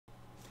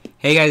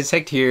Hey guys, it's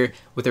Hector here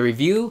with a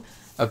review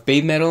of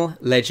BABYMETAL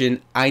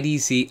Legend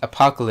IDZ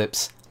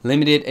Apocalypse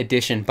Limited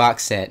Edition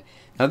box set.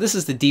 Now this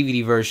is the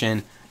DVD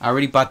version. I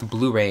already bought the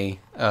Blu-ray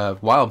a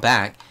while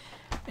back,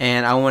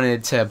 and I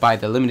wanted to buy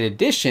the limited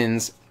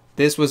editions.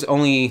 This was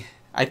only,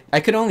 I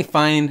could only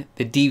find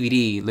the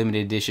DVD limited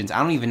editions.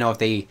 I don't even know if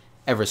they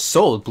ever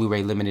sold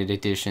Blu-ray limited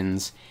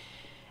editions.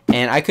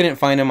 And I couldn't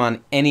find them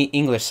on any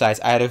English sites.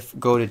 I had to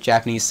go to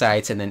Japanese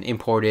sites and then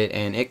import it,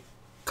 and it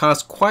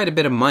cost quite a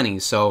bit of money.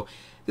 So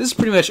this is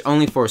pretty much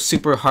only for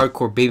super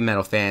hardcore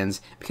BABYMETAL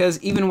fans,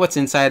 because even what's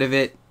inside of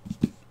it,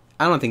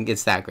 I don't think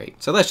it's that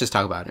great. So let's just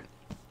talk about it.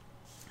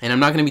 And I'm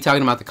not going to be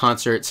talking about the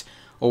concerts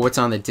or what's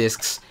on the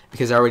discs,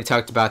 because I already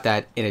talked about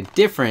that in a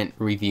different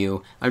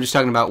review. I'm just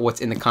talking about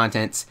what's in the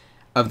contents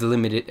of the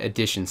limited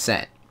edition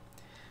set.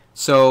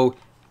 So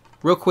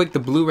real quick, the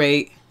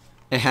Blu-ray,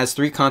 it has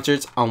 3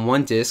 concerts on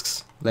one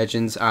disc,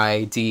 Legends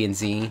I, D, and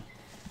Z,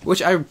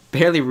 which I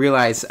barely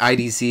realized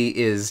IDZ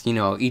is, you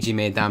know,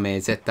 Ijime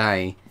Dame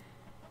Zettai,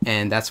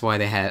 and that's why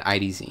they had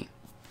IDZ.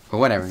 But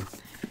whatever.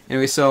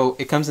 Anyway, so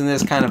it comes in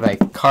this kind of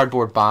like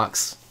cardboard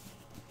box,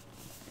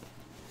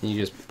 and you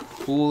just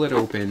pull it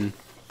open.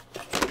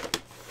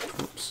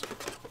 Oops.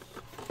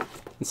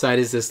 Inside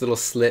is this little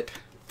slip.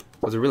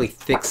 It was a really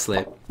thick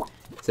slip.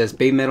 It says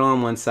BABYMETAL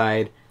on one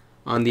side.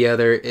 On the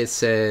other, it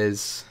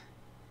says,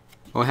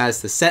 well, it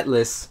has the set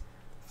list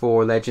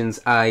for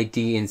Legends I,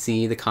 D, and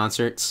Z, the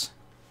concerts.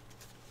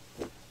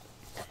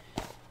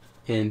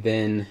 And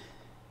then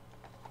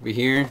over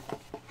here,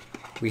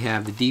 we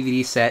have the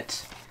DVD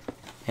set,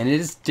 and it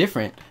is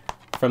different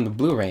from the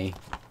Blu-ray.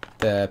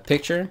 The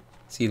picture,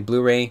 see the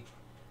Blu-ray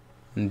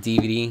and the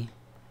DVD,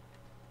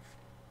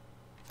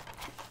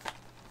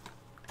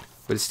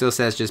 but it still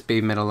says just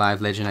BABYMETAL Live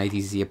Legend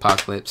IDZ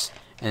Apocalypse,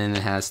 and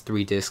then it has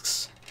 3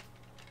 discs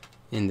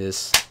in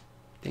this,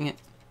 dang it,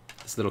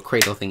 this little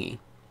cradle thingy.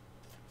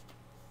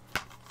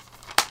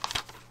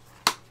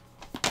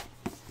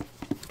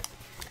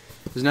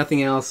 There's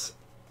nothing else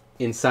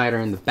inside or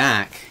in the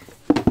back,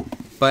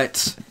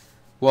 but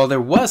while there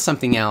was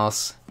something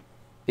else,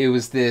 it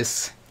was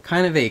this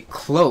kind of a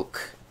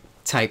cloak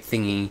type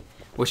thingy,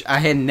 which I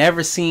had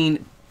never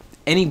seen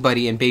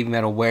anybody in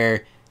BABYMETAL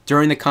wear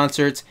during the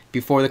concerts,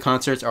 before the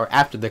concerts, or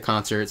after the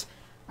concerts.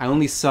 I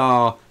only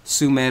saw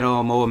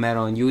Su-Metal,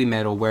 Moa-Metal, and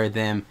Yui-Metal wear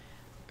them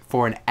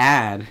for an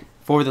ad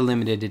for the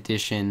limited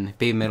edition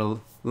BABYMETAL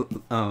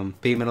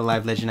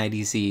Live Legend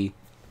IDZ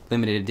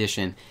limited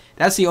edition.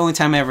 That's the only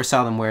time I ever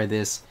saw them wear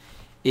this.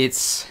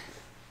 It's,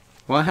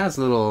 well, it has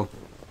a little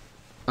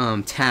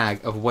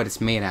tag of what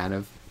it's made out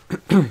of.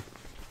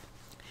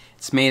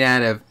 It's made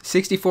out of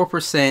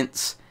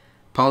 64%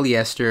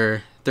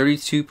 polyester,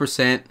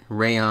 32%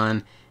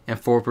 rayon,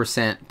 and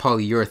 4%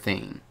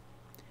 polyurethane. It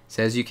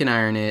says you can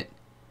iron it.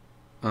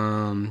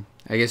 I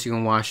guess you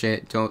can wash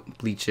it. Don't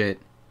bleach it.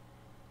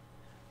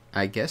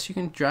 I guess you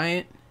can dry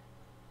it.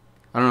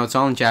 I don't know. It's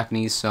all in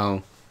Japanese,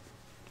 so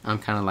I'm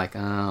kind of like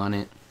on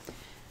it.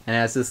 And it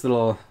has this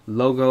little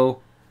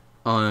logo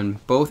on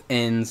both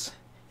ends.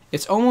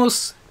 It's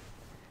almost,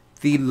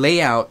 the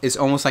layout is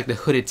almost like the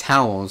hooded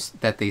towels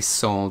that they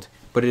sold,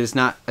 but it is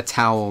not a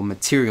towel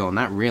material,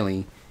 not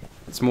really.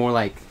 It's more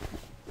like,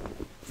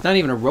 it's not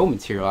even a robe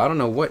material. I don't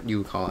know what you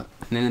would call it.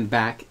 And then in the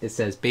back, it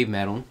says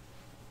BABYMETAL,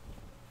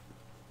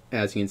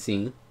 as you can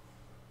see.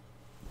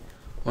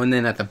 And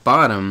then at the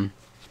bottom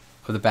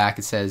of the back,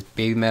 it says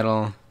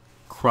BABYMETAL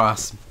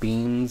Cross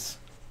Beams,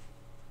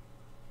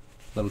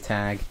 little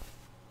tag.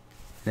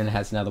 Then it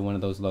has another one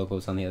of those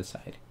logos on the other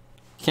side.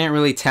 Can't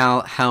really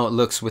tell how it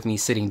looks with me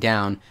sitting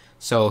down,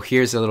 so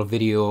here's a little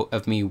video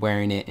of me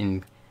wearing it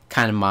and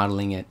kind of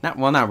modeling it. Not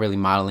really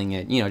modeling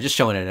it, you know, just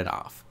showing it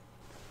off.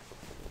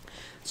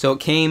 So it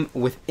came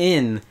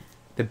within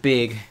the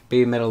big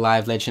BABYMETAL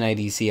Live Legend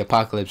IDZ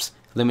Apocalypse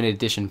limited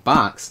edition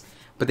box,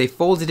 but they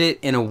folded it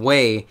in a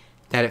way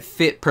that it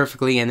fit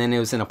perfectly, and then it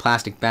was in a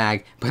plastic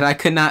bag, but I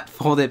could not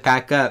fold it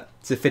back up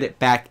to fit it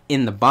back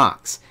in the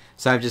box.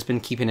 So I've just been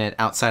keeping it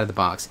outside of the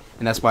box,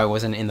 and that's why it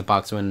wasn't in the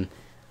box when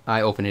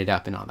I opened it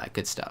up and all that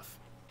good stuff.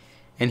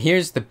 And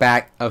here's the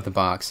back of the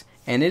box,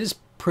 and it is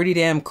pretty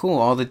damn cool.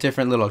 All the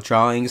different little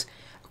drawings.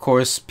 Of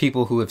course,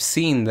 people who have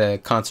seen the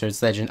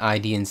concerts Legend I,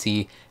 D, and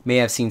Z may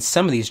have seen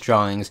some of these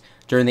drawings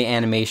during the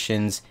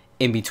animations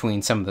in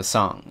between some of the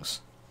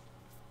songs.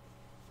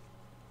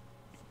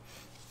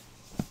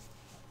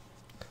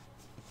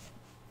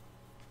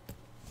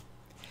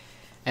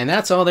 And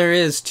that's all there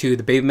is to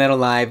the BABYMETAL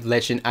Live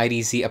Legend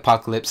IDZ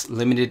Apocalypse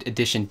limited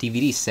edition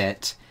DVD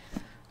set.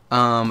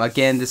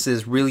 Again, this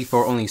is really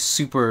for only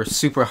super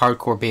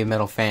hardcore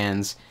BABYMETAL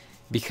fans,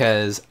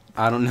 because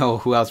I don't know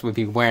who else would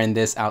be wearing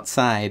this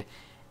outside,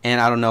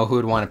 and I don't know who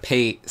would want to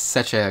pay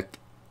such a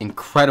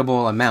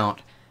incredible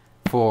amount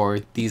for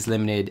these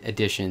limited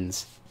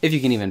editions, if you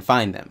can even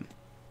find them.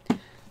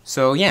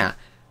 So yeah,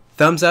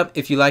 thumbs up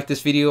if you liked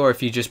this video, or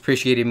if you just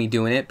appreciated me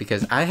doing it,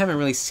 because I haven't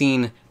really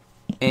seen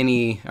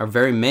any or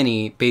very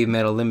many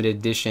BABYMETAL limited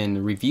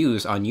edition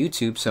reviews on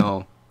YouTube,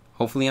 so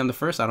hopefully I'm the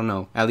first. I don't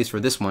know, at least for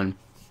this one.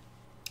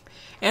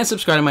 and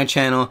subscribe to my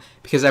channel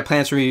because I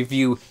plan to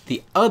review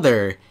the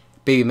other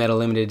Baby Metal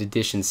limited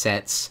edition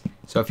sets.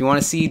 So if you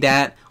want to see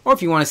that, or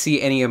if you want to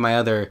see any of my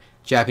other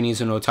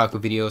Japanese and otaku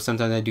videos,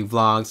 sometimes I do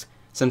vlogs,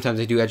 sometimes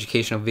I do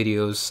educational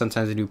videos,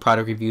 sometimes I do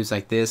product reviews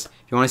like this. If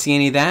you want to see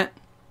any of that,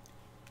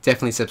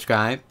 definitely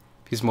subscribe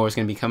because more is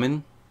going to be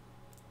coming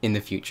in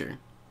the future.